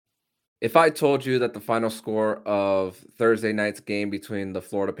If I told you that the final score of Thursday night's game between the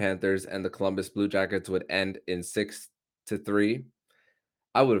Florida Panthers and the Columbus Blue Jackets would end in 6-3,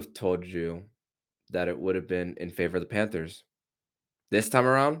 I would have told you that it would have been in favor of the Panthers. This time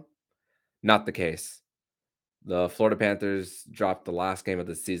around, not the case. The Florida Panthers dropped the last game of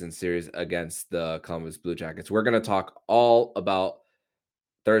the season series against the Columbus Blue Jackets. We're going to talk all about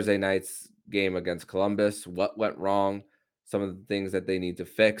Thursday night's game against Columbus, what went wrong, some of the things that they need to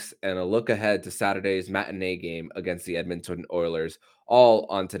fix, and a look ahead to Saturday's matinee game against the Edmonton Oilers, all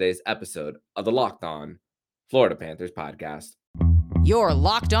on today's episode of the Locked On Florida Panthers podcast. Your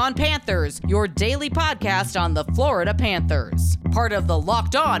Locked On Panthers, your daily podcast on the Florida Panthers. Part of the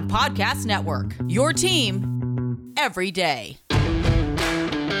Locked On Podcast Network. Your team every day.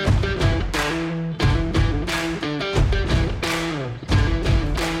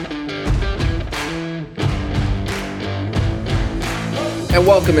 And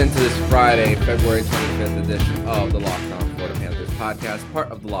welcome into this Friday, February 25th edition of the Locked On Florida Panthers podcast,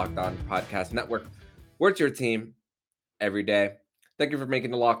 part of the Locked On Podcast Network. We're your team every day. Thank you for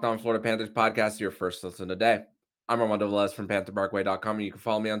making the Locked On Florida Panthers podcast your first listen today. I'm Armando Velez from PantherBarkway.com, and you can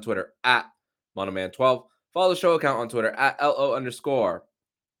follow me on Twitter at Monoman12. Follow the show account on Twitter at LO_FLA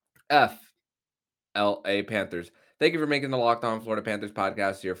Panthers. Thank you for making the Locked On Florida Panthers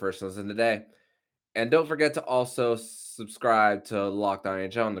podcast your first listen today. And don't forget to also subscribe to Locked On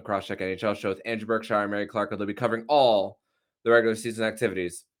NHL and the Crosscheck NHL show with Andrew Berkshire and Mary Clark. They'll be covering all the regular season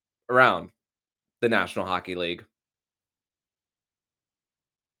activities around the National Hockey League.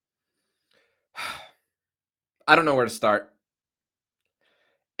 I don't know where to start.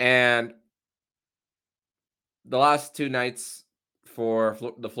 And the last two nights for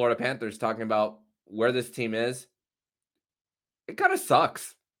the Florida Panthers talking about where this team is, it kind of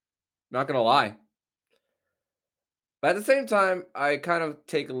sucks. Not going to lie. But at the same time, I kind of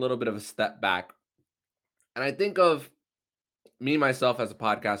take a little bit of a step back. And I think of me, myself, as a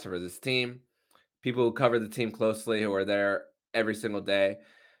podcaster for this team, people who cover the team closely, who are there every single day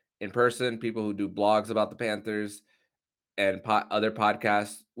in person, people who do blogs about the Panthers and other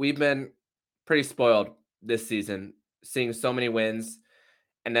podcasts. We've been pretty spoiled this season, seeing so many wins.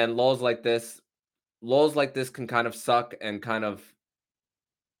 And then lulls like this can kind of suck and kind of,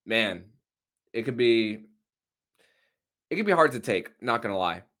 man, it could be hard to take, not going to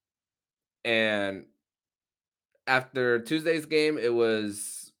lie. And after Tuesday's game, it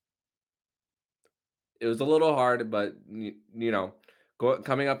was a little hard, but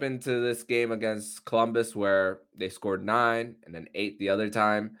coming up into this game against Columbus where they scored 9 and then 8 the other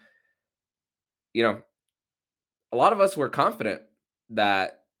time, a lot of us were confident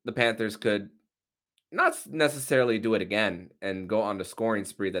that the Panthers could not necessarily do it again and go on the scoring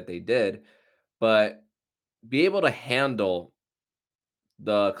spree that they did, but be able to handle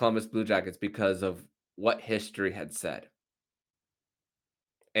the Columbus Blue Jackets because of what history had said.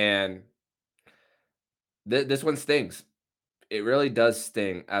 And this one stings. It really does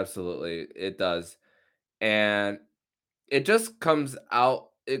sting. Absolutely. It does. And it comes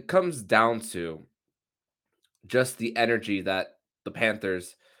down to just the energy that the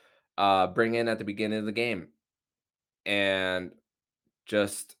Panthers bring in at the beginning of the game. And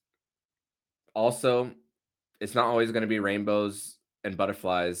just also, it's not always going to be rainbows and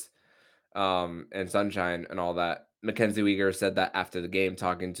butterflies and sunshine and all that. Mackenzie Weegar said that after the game,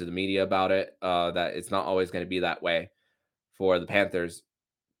 talking to the media about it, that it's not always going to be that way for the Panthers.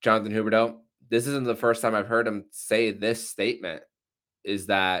 Jonathan Huberdeau, this isn't the first time I've heard him say this statement, is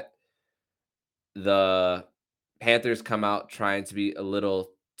that the Panthers come out trying to be a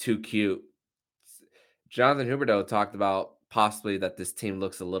little too cute. Jonathan Huberdeau talked about possibly that this team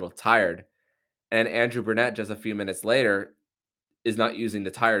looks a little tired. And Andrew Brunette, just a few minutes later, is not using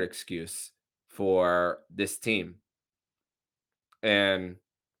the tired excuse for this team. And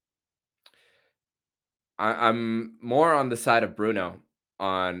I'm more on the side of Bruno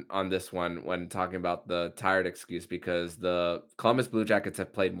on this one when talking about the tired excuse, because the Columbus Blue Jackets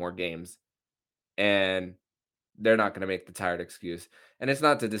have played more games and they're not going to make the tired excuse. And it's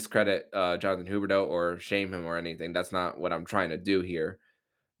not to discredit Jonathan Huberdeau or shame him or anything. That's not what I'm trying to do here.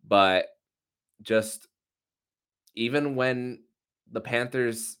 But just even when the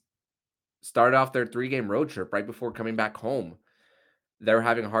Panthers started off their 3-game road trip right before coming back home, they're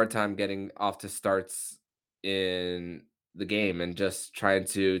having a hard time getting off to starts in the game and just trying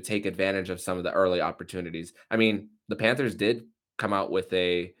to take advantage of some of the early opportunities. I mean, the Panthers did come out with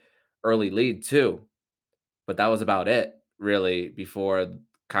a early lead too, but that was about it really before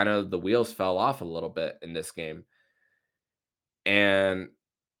kind of the wheels fell off a little bit in this game. And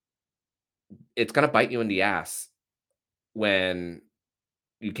it's going to bite you in the ass when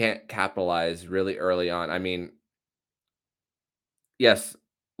you can't capitalize really early on. I mean, yes,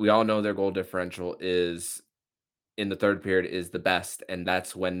 we all know their goal differential is in the third period is the best, and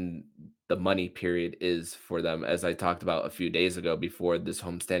that's when the money period is for them, as I talked about a few days ago before this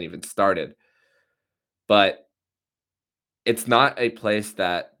homestand even started. But it's not a place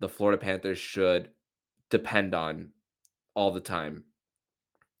that the Florida Panthers should depend on all the time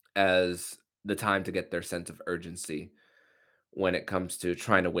as the time to get their sense of urgency when it comes to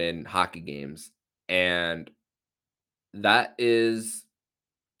trying to win hockey games. And that is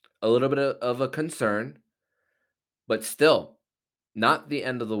a little bit of a concern, but still not the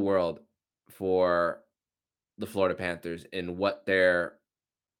end of the world for the Florida Panthers in what their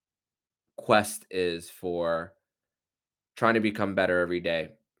quest is for trying to become better every day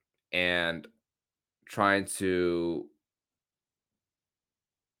and trying to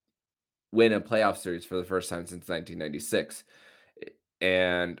win a playoff series for the first time since 1996.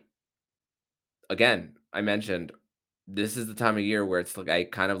 And again, I mentioned this is the time of year where it's like I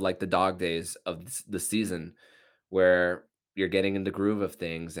kind of like the dog days of the season where you're getting in the groove of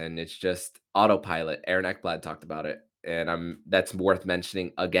things and it's just autopilot. Aaron Ekblad talked about it, and that's worth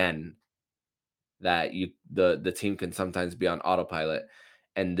mentioning again that the team can sometimes be on autopilot,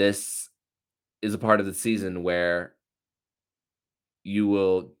 and this is a part of the season where you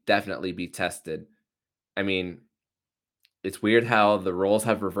will definitely be tested. I mean, it's weird how the roles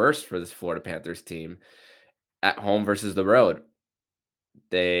have reversed for this Florida Panthers team at home versus the road.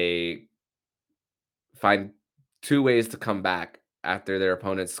 They find two ways to come back after their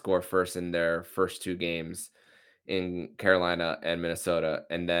opponents score first in their first two games in Carolina and Minnesota,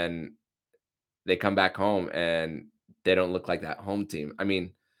 and then they come back home and they don't look like that home team. I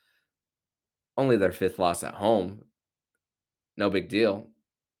mean, only their fifth loss at home, no big deal.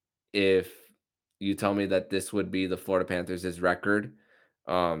 If you tell me that this would be the Florida Panthers' record,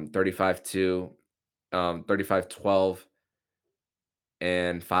 35-2, 35-12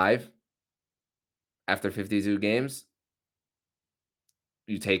 and 5 after 52 games,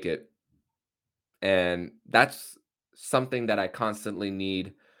 you take it. And that's something that I constantly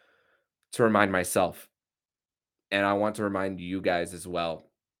need to remind myself. And I want to remind you guys as well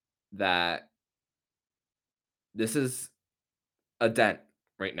that this is a dent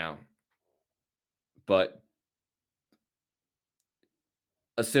right now. But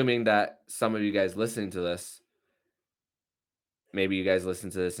assuming that some of you guys listening to this, maybe you guys listen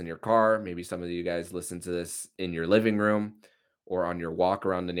to this in your car, maybe some of you guys listen to this in your living room or on your walk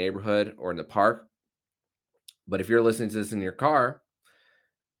around the neighborhood or in the park. But if you're listening to this in your car,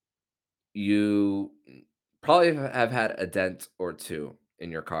 you probably have had a dent or two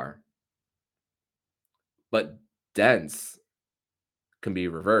in your car. But dents can be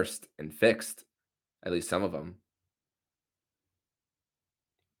reversed and fixed, at least some of them.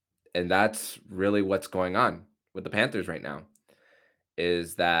 And that's really what's going on with the Panthers right now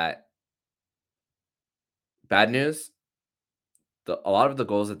is that bad news, a lot of the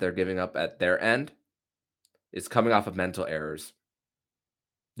goals that they're giving up at their end is coming off of mental errors.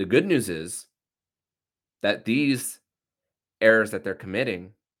 The good news is that these errors that they're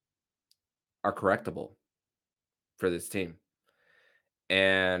committing are correctable for this team.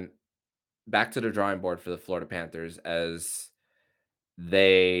 And back to the drawing board for the Florida Panthers as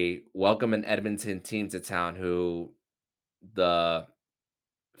they welcome an Edmonton team to town who the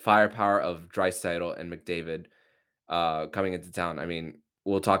firepower of Draisaitl and McDavid coming into town. I mean,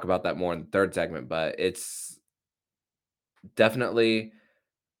 we'll talk about that more in the third segment, but it's definitely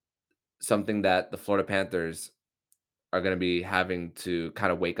something that the Florida Panthers are going to be having to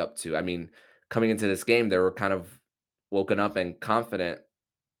kind of wake up to. I mean, coming into this game, they were kind of woken up and confident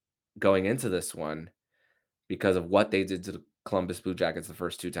going into this one because of what they did to the Columbus Blue Jackets the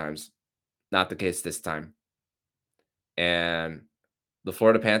first two times. Not the case this time. And the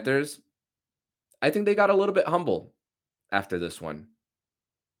Florida Panthers, I think they got a little bit humble after this one.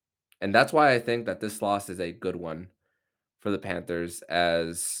 And that's why I think that this loss is a good one for the Panthers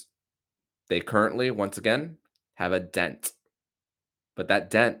as they currently, once again, have a dent. But that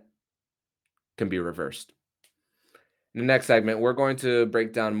dent can be reversed. In the next segment, we're going to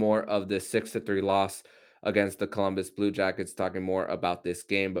break down more of this 6-3 loss against the Columbus Blue Jackets, talking more about this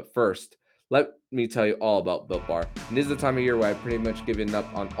game. But first, let me tell you all about Built Bar. And this is the time of year where I've pretty much given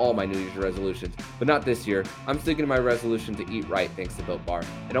up on all my New Year's resolutions, but not this year. I'm sticking to my resolution to eat right thanks to Built Bar.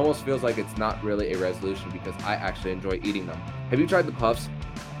 It almost feels like it's not really a resolution because I actually enjoy eating them. Have you tried the Puffs?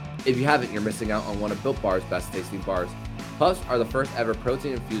 If you haven't, you're missing out on one of Built Bar's best tasting bars. Puffs are the first ever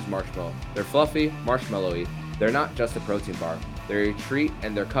protein-infused marshmallow. They're fluffy, marshmallowy. They're not just a protein bar. They're a treat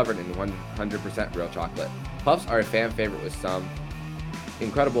and they're covered in 100% real chocolate. Puffs are a fan favorite with some,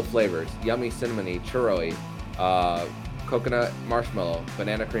 incredible flavors, yummy cinnamony, churro-y, coconut marshmallow,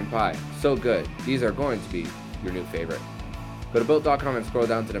 banana cream pie. So good. These are going to be your new favorite. Go to built.com and scroll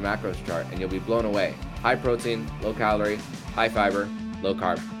down to the macros chart and you'll be blown away. High protein, low calorie, high fiber, low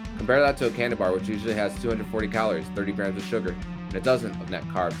carb. Compare that to a candy bar, which usually has 240 calories, 30 grams of sugar, and a dozen of net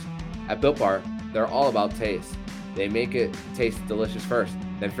carbs. At Built Bar, they're all about taste. They make it taste delicious first,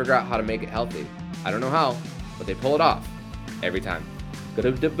 then figure out how to make it healthy. I don't know how, but they pull it off every time. Go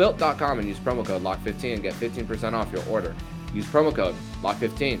to built.com and use promo code LOCK15 and get 15% off your order. Use promo code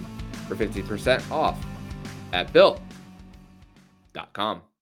LOCK15 for 15% off at built.com.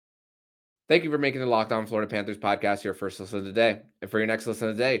 Thank you for making the Locked On Florida Panthers podcast your first listen of the day. And for your next listen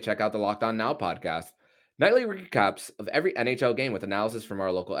of the day, check out the Locked On Now podcast. Nightly recaps of every NHL game with analysis from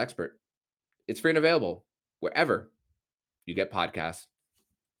our local expert. It's free and available wherever you get podcasts.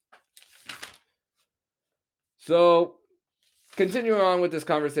 So, continuing on with this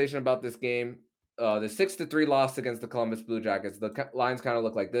conversation about this game, the 6-3 loss against the Columbus Blue Jackets. The lines kind of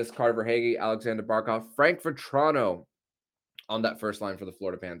look like this: Carter Verhaeghe, Alexander Barkov, Frank Vatrano on that first line for the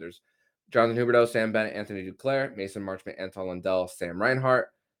Florida Panthers. Jonathan Huberdeau, Sam Bennett, Anthony Duclair, Mason Marchment, Anton Lundell, Sam Reinhart,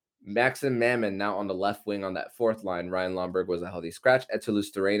 Maxim Mammon now on the left wing on that fourth line. Ryan Lomberg was a healthy scratch. Eetu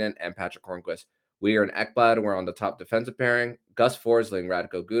Luostarinen and Patrick Hornqvist. Weir and Ekblad were on the top defensive pairing. Gus Forsling,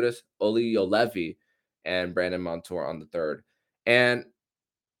 Radko Gudas, Olli Juolevi, and Brandon Montour on the third. And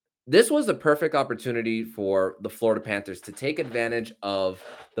this was a perfect opportunity for the Florida Panthers to take advantage of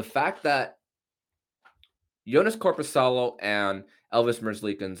the fact that Joonas Korpisalo and Elvis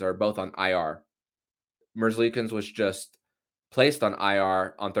Merzlikins are both on IR. Merzlikins was just placed on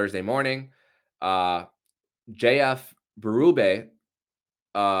IR on Thursday morning. JF Berube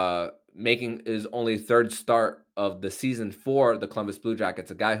making his only third start of the season for the Columbus Blue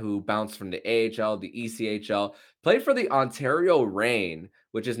Jackets, a guy who bounced from the AHL, the ECHL, played for the Ontario Reign,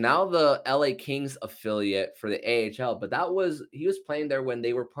 which is now the LA Kings affiliate for the AHL, but he was playing there when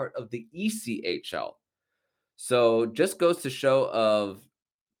they were part of the ECHL. So just goes to show of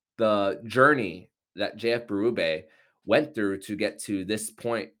the journey that JF Berube went through to get to this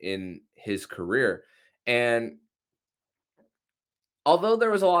point in his career. And although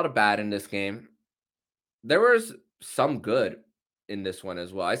there was a lot of bad in this game, there was some good in this one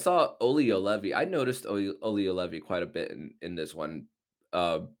as well. I saw Olli Juolevi. I noticed Olli Juolevi quite a bit in this one,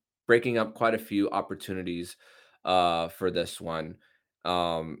 breaking up quite a few opportunities for this one.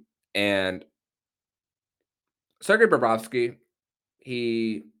 And Sergei Bobrovsky,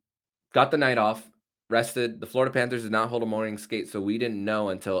 he got the night off, rested. The Florida Panthers did not hold a morning skate, so we didn't know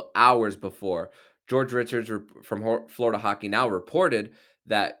until hours before. George Richards from Florida Hockey Now reported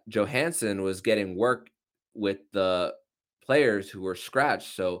that Johansson was getting work with the players who were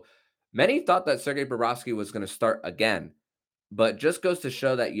scratched. So many thought that Sergei Bobrovsky was going to start again, but just goes to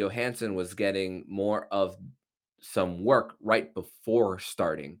show that Johansson was getting more of some work right before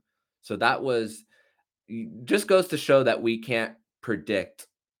starting. So that was just goes to show that we can't predict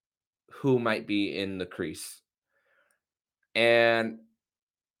who might be in the crease. And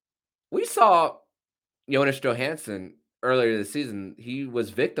we saw Jonas Johansson earlier this season. He was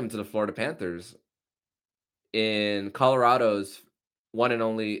victim to the Florida Panthers in Colorado's one and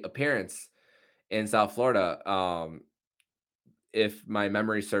only appearance in South Florida. If my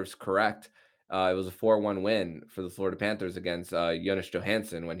memory serves correct, it was a 4-1 win for the Florida Panthers against Jonas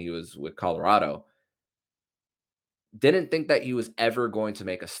Johansson when he was with Colorado. Didn't think that he was ever going to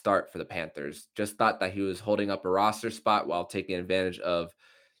make a start for the Panthers. Just thought that he was holding up a roster spot while taking advantage of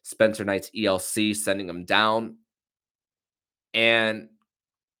Spencer Knight's ELC, sending him down. And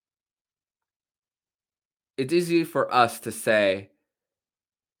it's easy for us to say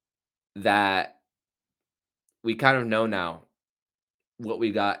that we kind of know now what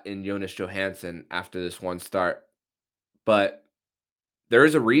we got in Jonas Johansson after this one start. But there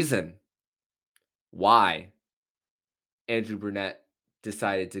is a reason why Andrew Brunette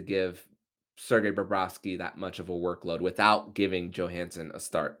decided to give Sergei Bobrovsky that much of a workload without giving Johansson a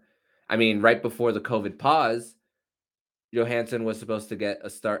start. I mean, right before the COVID pause, Johansson was supposed to get a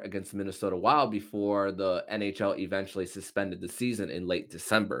start against the Minnesota Wild before the NHL eventually suspended the season in late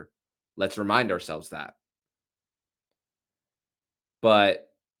December. Let's remind ourselves that. But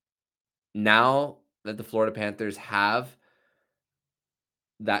now that the Florida Panthers have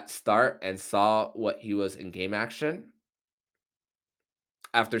that start and saw what he was in game action,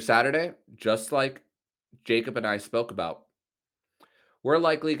 after Saturday, just like Jacob and I spoke about, we're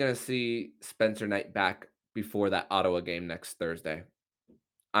likely going to see Spencer Knight back before that Ottawa game next Thursday.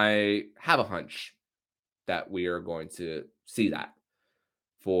 I have a hunch that we are going to see that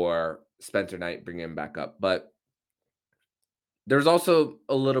for Spencer Knight, bringing him back up. But There's also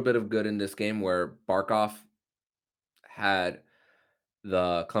a little bit of good in this game where Barkov had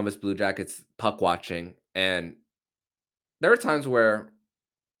the Columbus Blue Jackets puck watching, and there were times where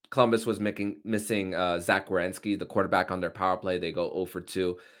Columbus was missing Zach Werenski, the quarterback on their power play. They go 0 for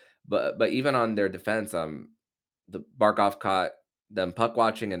 2. But even on their defense, the Barkov caught them puck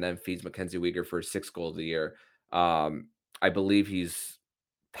watching and then feeds Mackenzie Weegar for 6 goals a year. Um, I believe he's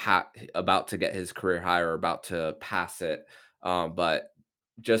about to get his career high or about to pass it. But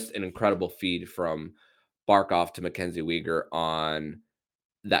just an incredible feed from Barkov to Mackenzie Weegar on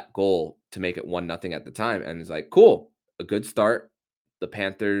that goal to make it 1-0 at the time. And it's like, cool, a good start. The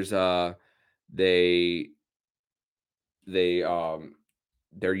Panthers, they they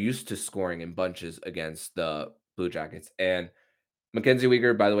they're used to scoring in bunches against the Blue Jackets. And Mackenzie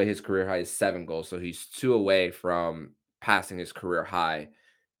Weegar, by the way, his career high is 7 goals. So he's 2 away from passing his career high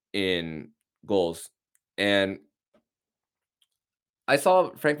in goals. And I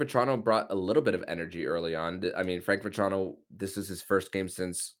saw Frank Vetrano brought a little bit of energy early on. I mean, Frank Vetrano, this is his first game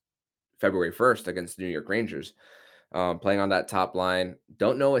since February 1st against New York Rangers, playing on that top line.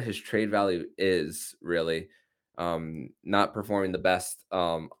 Don't know what his trade value is really. Not performing the best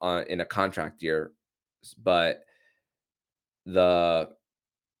in a contract year, but the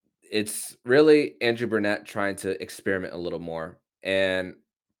it's really Andrew Burnett trying to experiment a little more. And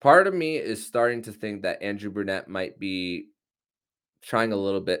part of me is starting to think that Andrew Burnett might be trying a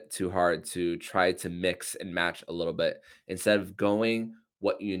little bit too hard to try to mix and match a little bit instead of going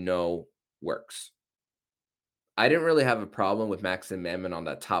what you know works. I didn't really have a problem with Maxim Mammon on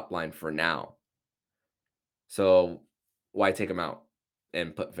that top line for now. So why take him out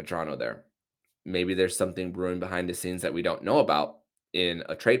and put Vetrano there? Maybe there's something brewing behind the scenes that we don't know about in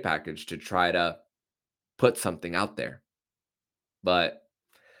a trade package to try to put something out there. But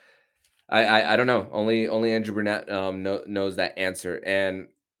I don't know. Only Andrew Burnett knows that answer. And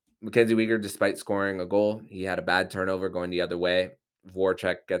Mackenzie Weegar, despite scoring a goal, he had a bad turnover going the other way.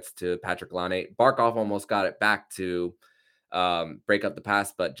 Voracek gets to Patrick Laine. Barkov almost got it back to break up the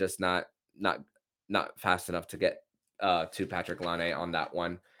pass, but just not not fast enough to get to Patrick Laine on that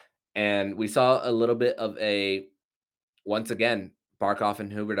one. And we saw a little bit of a once again Barkov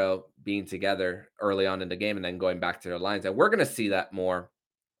and Huberto being together early on in the game and then going back to their lines. And we're going to see that more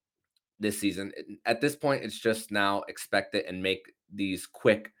this season. At this point, it's just now expect it and make these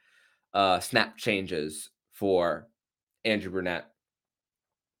quick snap changes for Andrew Burnett.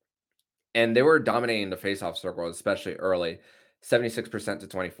 And they were dominating the faceoff circle, especially early, 76% to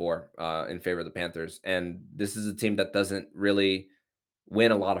 24 in favor of the Panthers. And this is a team that doesn't really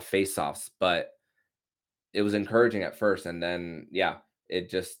win a lot of faceoffs, but it was encouraging at first. And then, yeah, it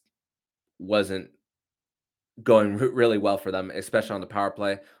just wasn't going really well for them, especially on the power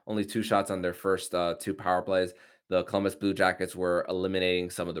play. Only 2 shots on their first 2 power plays. The Columbus Blue Jackets were eliminating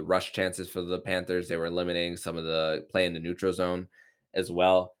some of the rush chances for the Panthers. They were eliminating some of the play in the neutral zone as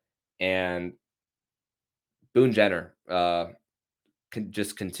well. And Boone Jenner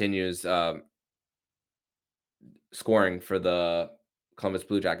just continues scoring for the Columbus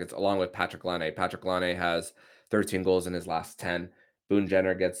Blue Jackets along with Patrick Laine. Patrick Laine has 13 goals in his last 10. Boone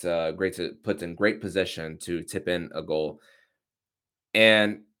Jenner gets puts in great position to tip in a goal.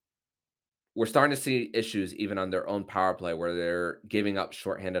 And we're starting to see issues even on their own power play where they're giving up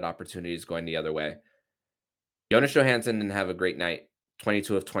shorthanded opportunities going the other way. Jonas Johansson didn't have a great night,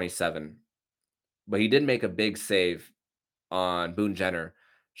 22 of 27, but he did make a big save on Boone Jenner,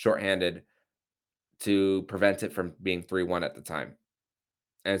 shorthanded, to prevent it from being 3-1 at the time.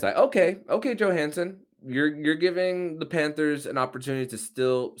 And it's like, okay, Johansson, you're giving the Panthers an opportunity to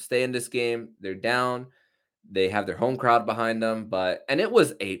still stay in this game. They're down. They have their home crowd behind them, and it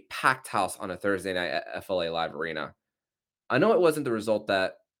was a packed house on a Thursday night at FLA Live Arena. I know it wasn't the result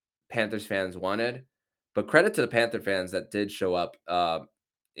that Panthers fans wanted, but credit to the Panther fans that did show up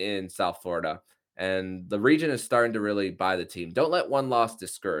in South Florida. And the region is starting to really buy the team. Don't let one loss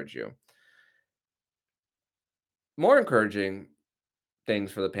discourage you. More encouraging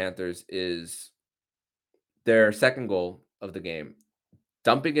things for the Panthers is their second goal of the game,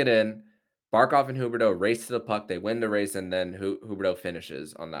 dumping it in. Barkov and Huberto race to the puck. They win the race, and then Huberto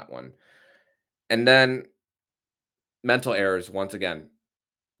finishes on that one. And then mental errors once again.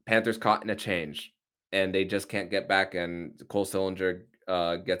 Panthers caught in a change, and they just can't get back. And Cole Sillinger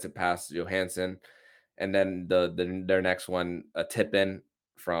gets it past Johansson, and then their next one, a tip in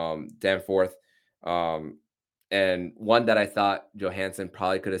from Danforth, and one that I thought Johansson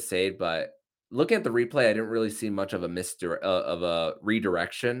probably could have saved, but looking at the replay, I didn't really see much of a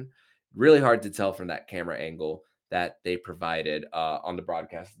redirection. Really hard to tell from that camera angle that they provided on the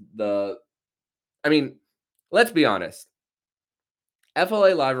broadcast. I mean, let's be honest.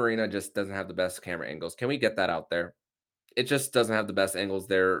 FLA Live Arena just doesn't have the best camera angles. Can we get that out there? It just doesn't have the best angles.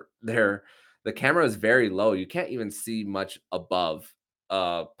 The camera is very low. You can't even see much above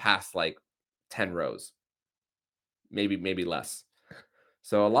past like 10 rows, maybe less.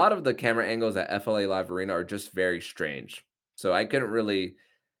 So a lot of the camera angles at FLA Live Arena are just very strange. So I couldn't really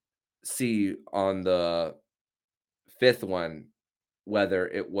see on the fifth one whether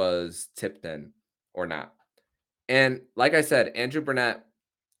it was tipped in or not. And like I said, Andrew Burnett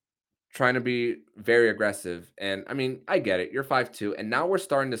trying to be very aggressive. And I mean, I get it. You're 5'2". And now we're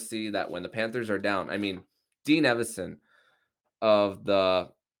starting to see that when the Panthers are down, I mean, Dean Evison of the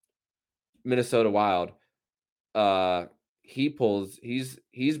Minnesota Wild, uh,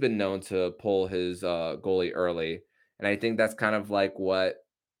 he's been known to pull his goalie early. And I think that's kind of like what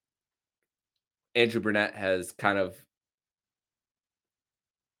Andrew Burnett has kind of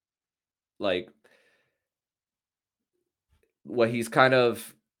like what he's kind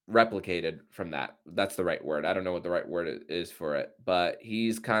of replicated from that. That's the right word. I don't know what the right word is for it, but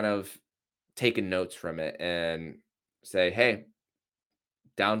he's kind of taken notes from it and say, "Hey,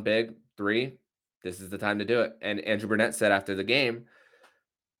 down big, 3, this is the time to do it." And Andrew Burnett said after the game,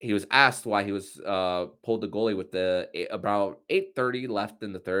 he was asked why he was pulled the goalie with about 8:30 left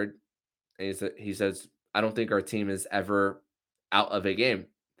in the third, and he says, "I don't think our team is ever out of a game."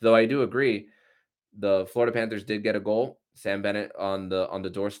 Though I do agree, the Florida Panthers did get a goal. Sam Bennett on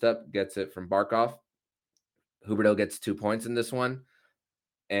the doorstep gets it from Barkov. Huberdeau gets 2 points in this one,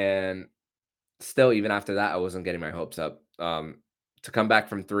 and still, even after that, I wasn't getting my hopes up. To come back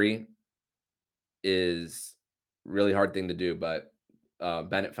from 3 is really hard thing to do, but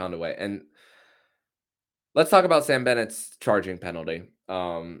Bennett found a way. And let's talk about Sam Bennett's charging penalty.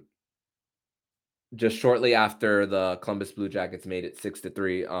 Just shortly after the Columbus Blue Jackets made it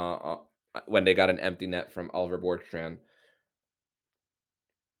 6-3, when they got an empty net from Oliver Borgstrand.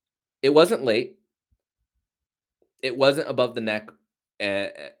 It wasn't late. It wasn't above the neck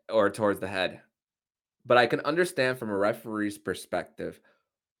or towards the head. But I can understand from a referee's perspective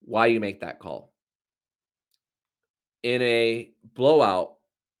why you make that call. In a blowout,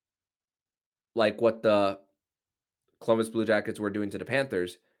 like what the Columbus Blue Jackets were doing to the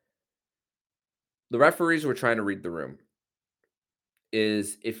Panthers, the referees were trying to read the room.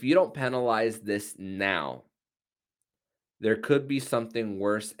 Is if you don't penalize this now, there could be something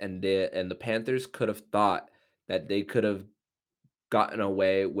worse, and the Panthers could have thought that they could have gotten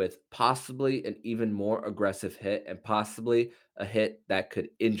away with possibly an even more aggressive hit and possibly a hit that could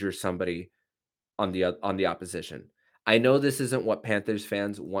injure somebody on the opposition. I know this isn't what Panthers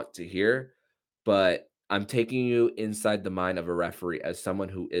fans want to hear, but I'm taking you inside the mind of a referee as someone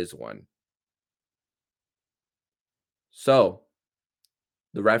who is one. So,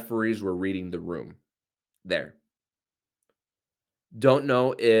 the referees were reading the room there. Don't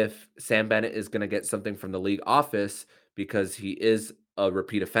know if Sam Bennett is going to get something from the league office because he is a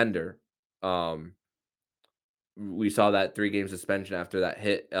repeat offender. We saw that 3-game suspension after that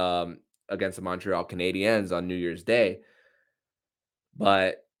hit against the Montreal Canadiens on New Year's Day.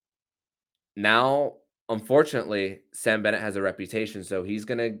 But now, unfortunately, Sam Bennett has a reputation, so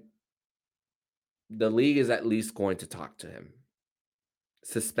the league is at least going to talk to him.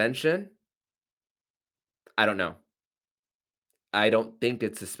 Suspension? I don't know. I don't think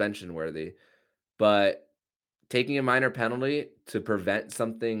it's suspension worthy, but taking a minor penalty to prevent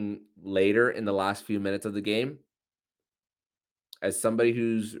something later in the last few minutes of the game, as somebody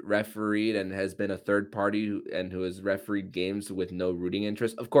who's refereed and has been a third party who has refereed games with no rooting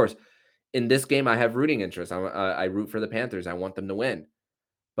interest. Of course, in this game, I have rooting interest. I root for the Panthers. I want them to win,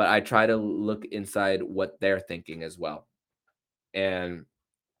 but I try to look inside what they're thinking as well, and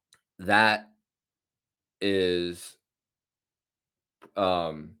that is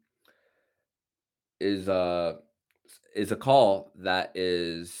um is a is a call that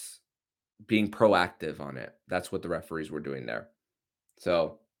is being proactive on it. That's what the referees were doing there.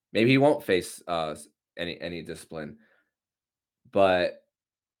 So maybe he won't face any discipline, but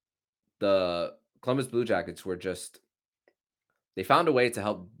the Columbus Blue Jackets were just they found a way to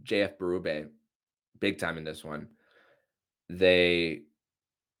help JF Berube big time in this one. They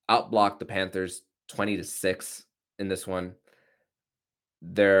outblocked the Panthers 20-6 in this one.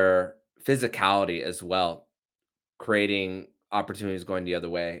 Their physicality as well, creating opportunities going the other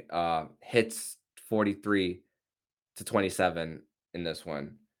way. Hits 43-27 in this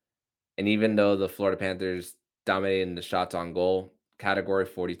one. And even though the Florida Panthers dominated in the shots on goal category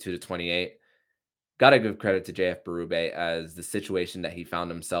 42-28, gotta give credit to JF Berube as the situation that he found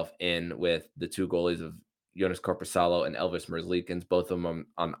himself in with the 2 goalies of Jonas Korpisalo and Elvis Merzlikins, both of them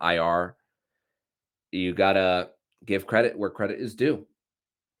on IR. You gotta give credit where credit is due.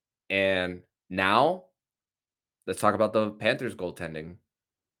 And now let's talk about the Panthers goaltending.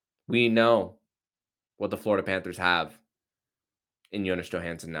 We know what the Florida Panthers have in Jonas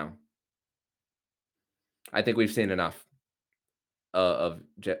Johansson now. I think we've seen enough of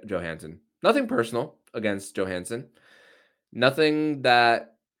Johansson. Nothing personal against Johansson. Nothing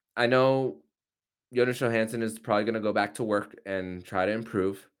that I know Jonas Johansson is probably going to go back to work and try to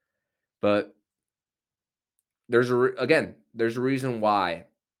improve. But there's a reason why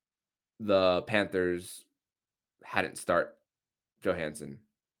the Panthers hadn't start Johansson.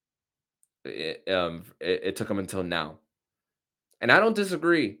 It took him until now, and I don't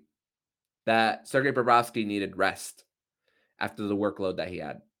disagree that Sergei Bobrovsky needed rest after the workload that he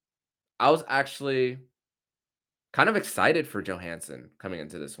had. I was actually kind of excited for Johansson coming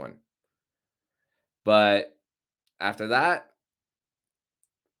into this one, but after that,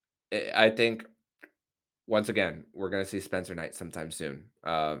 I think once again we're going to see Spencer Knight sometime soon.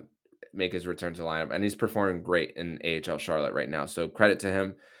 Make his return to the lineup, and he's performing great in AHL Charlotte right now. So credit to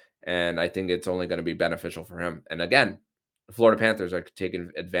him, and I think it's only going to be beneficial for him. And again, the Florida Panthers are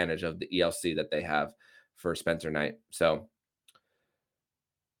taking advantage of the ELC that they have for Spencer Knight. So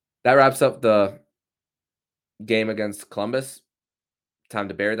that wraps up the game against Columbus. Time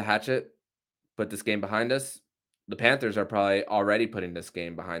to bury the hatchet, put this game behind us. The Panthers are probably already putting this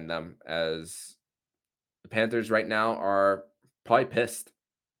game behind them, as the Panthers right now are probably pissed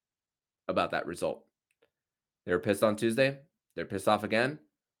about that result. They were pissed on Tuesday. They're pissed off again.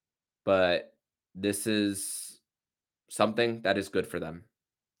 But this is something that is good for them,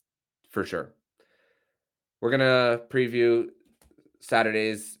 for sure. We're going to preview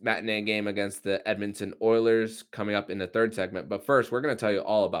Saturday's matinee game against the Edmonton Oilers coming up in the third segment. But first, we're going to tell you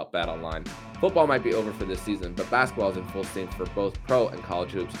all about BetOnline. Football might be over for this season, but basketball is in full swing for both pro and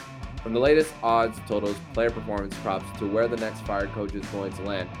college hoops. From the latest odds, totals, player performance props to where the next fired coach is going to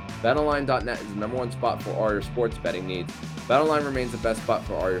land, BetOnline.net is the number one spot for all your sports betting needs. BetOnline remains the best spot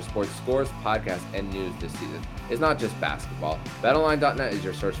for all your sports scores, podcasts, and news this season. It's not just basketball. BetOnline.net is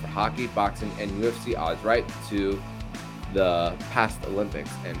your source for hockey, boxing, and UFC odds, right to the past Olympics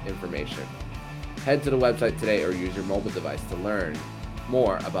and information. Head to the website today or use your mobile device to learn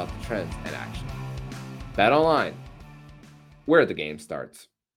more about the trends and action. BetOnline, where the game starts.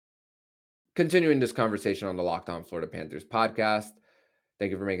 Continuing this conversation on the Locked On Florida Panthers podcast.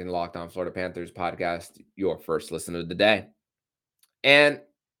 Thank you for making the Locked On Florida Panthers podcast your first listen of the day. And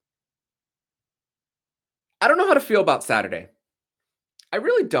I don't know how to feel about Saturday. I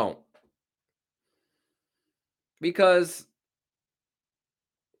really don't. Because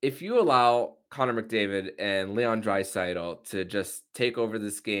if you allow Connor McDavid and Leon Draisaitl to just take over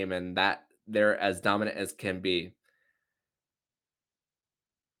this game and that they're as dominant as can be,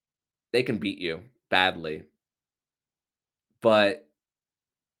 they can beat you badly. But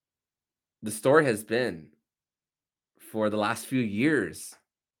the story has been for the last few years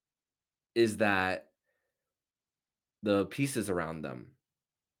is that the pieces around them,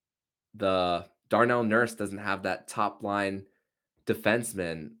 the Darnell Nurse doesn't have that top line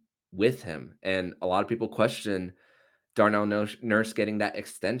defenseman with him. And a lot of people question Darnell Nurse getting that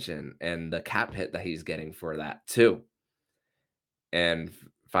extension and the cap hit that he's getting for that too. And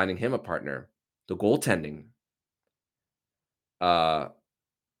finding him a partner. The goaltending.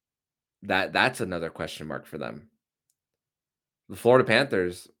 That's another question mark for them. The Florida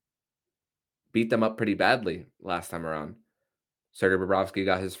Panthers beat them up pretty badly last time around. Sergei Bobrovsky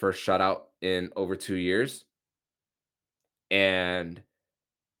got his first shutout in over 2 years. And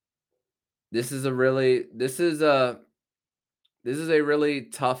this is a really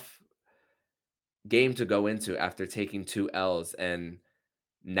tough game to go into after taking 2 L's, and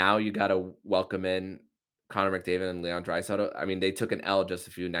now you got to welcome in Connor McDavid and Leon Draisaitl. I mean, they took an L just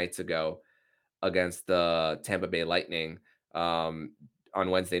a few nights ago against the Tampa Bay Lightning on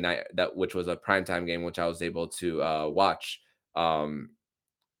Wednesday night, which was a primetime game, which I was able to watch.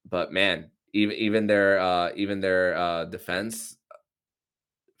 But man, even their defense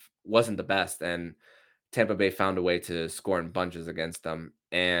wasn't the best, and Tampa Bay found a way to score in bunches against them.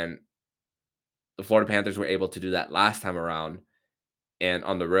 And the Florida Panthers were able to do that last time around and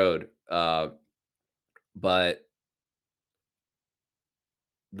on the road. But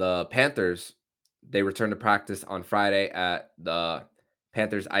the Panthers, they returned to practice on Friday at the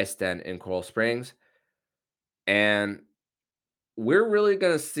Panthers Ice Den in Coral Springs. And we're really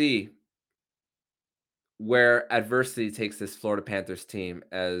going to see where adversity takes this Florida Panthers team,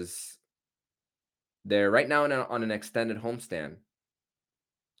 as they're right now on an extended homestand.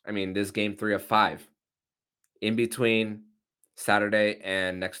 I mean, this game 3 of 5 in between Saturday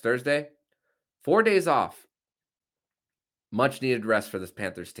and next Thursday, 4 days off. Much needed rest for this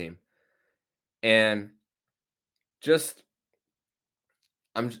Panthers team. And just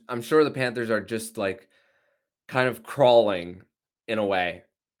I'm sure the Panthers are just like kind of crawling in a way,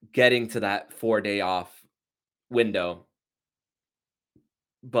 getting to that 4-day off window.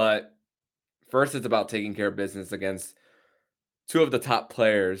 But first it's about taking care of business against two of the top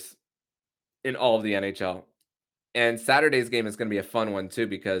players in all of the NHL. And Saturday's game is going to be a fun one too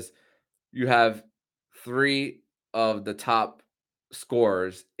because you have three of the top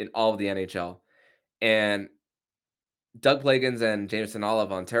scorers in all of the NHL. And Doug Plagans and Jameson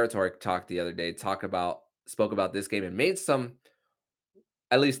Olive on Territory Talk the other day spoke about this game and made some,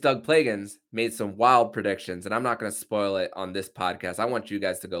 at least Doug Plagans made some wild predictions. And I'm not going to spoil it on this podcast. I want you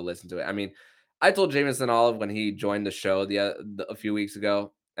guys to go listen to it. I mean, I told Jameson Olive when he joined the show a few weeks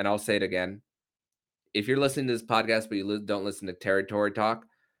ago, and I'll say it again. If you're listening to this podcast, but you don't listen to Territory Talk,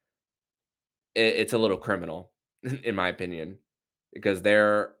 it's a little criminal, in my opinion, because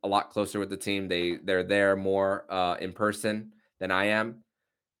they're a lot closer with the team. They're there more in person than I am,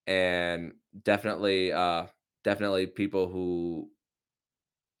 and definitely people who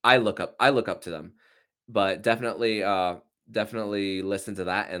I look up. I look up to them, but definitely listen to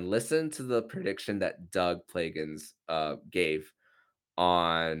that and listen to the prediction that Doug Plagans gave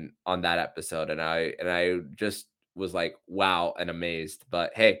on that episode, and I just was like, wow, and amazed.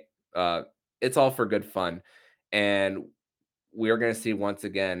 But hey, it's all for good fun, and we're gonna see once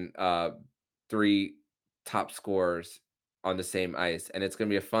again three top scorers on the same ice, and it's gonna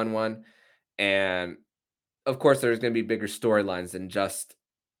be a fun one. And of course, there's gonna be bigger storylines than just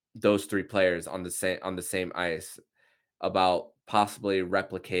those three players on the same ice about possibly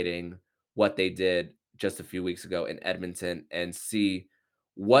replicating what they did just a few weeks ago in Edmonton and see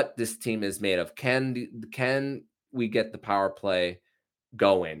what this team is made of. Can we get the power play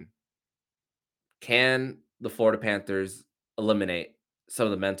going? Can the Florida Panthers eliminate some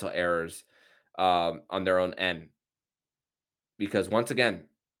of the mental errors on their own end? Because once again,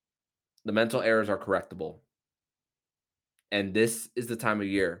 the mental errors are correctable. And this is the time of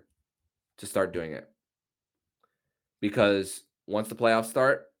year to start doing it. Because once the playoffs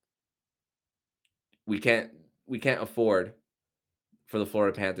start, we can't afford for the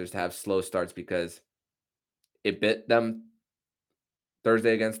Florida Panthers to have slow starts because it bit them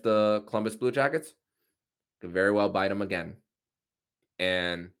Thursday against the Columbus Blue Jackets. Could very well bite them again.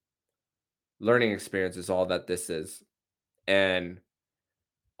 And learning experience is all that this is. And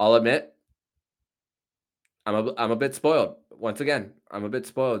I'll admit, I'm a bit spoiled. Once again, I'm a bit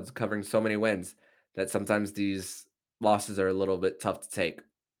spoiled covering so many wins that sometimes these losses are a little bit tough to take.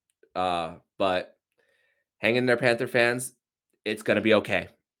 But hang in there, Panther fans. It's gonna be okay.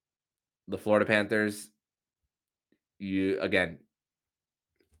 The Florida Panthers, I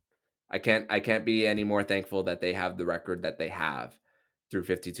can't be any more thankful that they have the record that they have through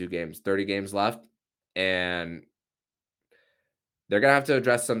 52 games, 30 games left, and they're gonna have to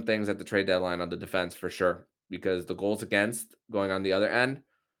address some things at the trade deadline on the defense for sure, because the goals against going on the other end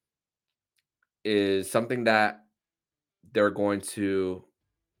is something that they're going to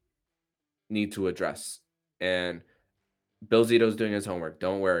need to address. And Bill Zito's doing his homework.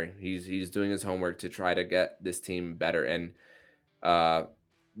 Don't worry, he's doing his homework to try to get this team better, and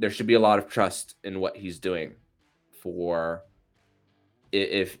there should be a lot of trust in what he's doing. For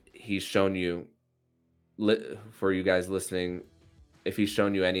if he's shown you, for you guys listening, if he's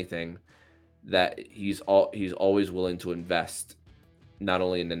shown you anything, that he's always willing to invest not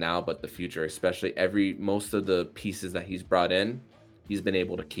only in the now but the future, especially most of the pieces that he's brought in, he's been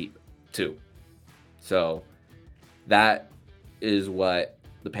able to keep too. So that is what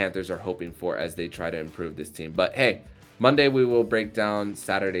the Panthers are hoping for as they try to improve this team. But hey, Monday we will break down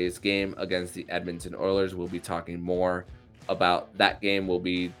Saturday's game against the Edmonton Oilers. We'll be talking more about that game.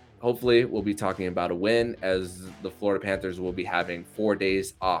 Hopefully we'll be talking about a win, as the Florida Panthers will be having 4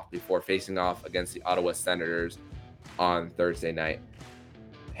 days off before facing off against the Ottawa Senators on Thursday night.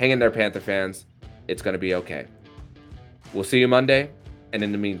 Hang in there, Panther fans. It's going to be okay. We'll see you Monday. And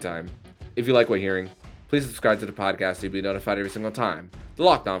in the meantime, if you like what you're hearing, please subscribe to the podcast so you'll be notified every single time the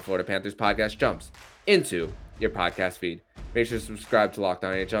Locked On Florida Panthers podcast jumps into your podcast feed. Make sure to subscribe to Locked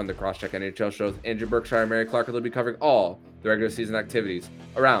On NHL and the Crosscheck NHL shows. Andrew Berkshire and Mary Clark will be covering all the regular season activities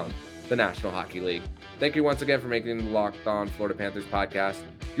around the National Hockey League. Thank you once again for making the Locked On Florida Panthers podcast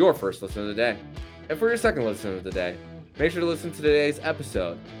your first listen of the day. And for your second listen of the day, make sure to listen to today's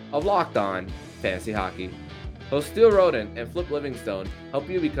episode of Locked On Fantasy Hockey. Hosts Steele Roden and Flip Livingstone help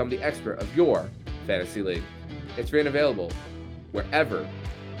you become the expert of your fantasy league. It's free and available wherever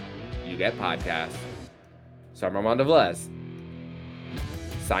you get podcasts. So I'm Armando Velez,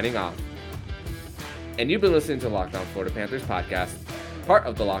 signing off. And you've been listening to the Locked On Florida Panthers podcast, part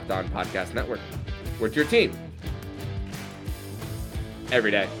of the Locked On Podcast Network. We're your team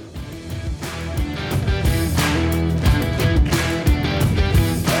every day.